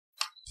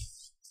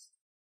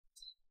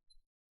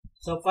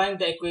So find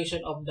the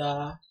equation of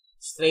the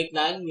straight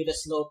line with a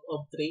slope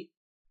of 3.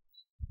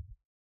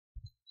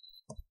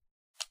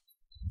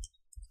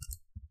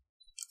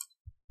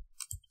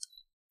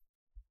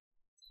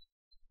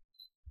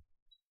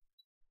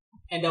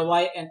 And the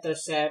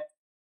y-intercept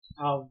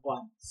of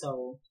 1.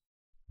 So,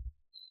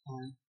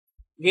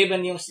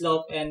 given yung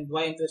slope and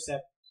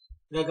y-intercept,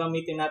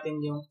 gagamitin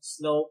natin yung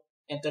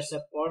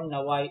slope-intercept form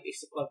na y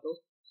is equal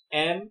to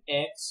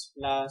mx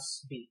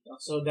plus b.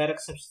 So,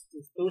 direct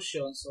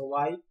substitution. So,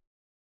 y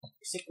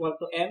is equal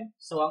to m.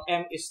 So, ang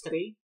m is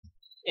 3.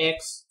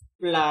 X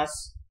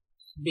plus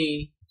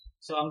b.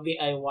 So, ang b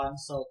ay 1.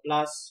 So,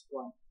 plus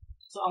 1.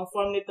 So, ang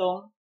form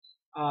nitong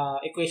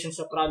equation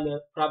sa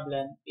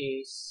problem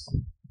is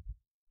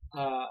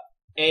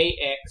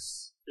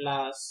ax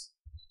plus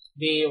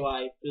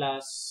by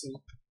plus c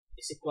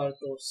is equal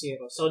to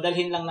 0. So,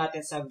 dalhin lang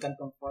natin sa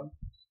gantong form.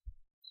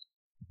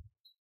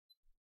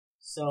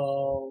 So,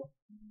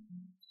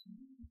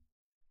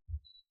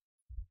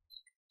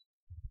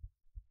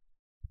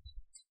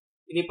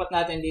 ilipat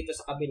natin dito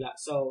sa kabila.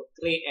 So,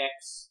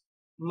 3x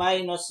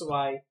minus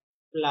y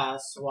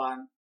plus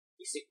 1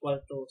 is equal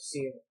to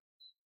 0.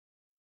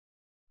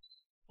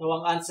 So,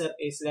 ang answer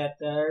is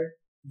letter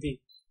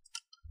B.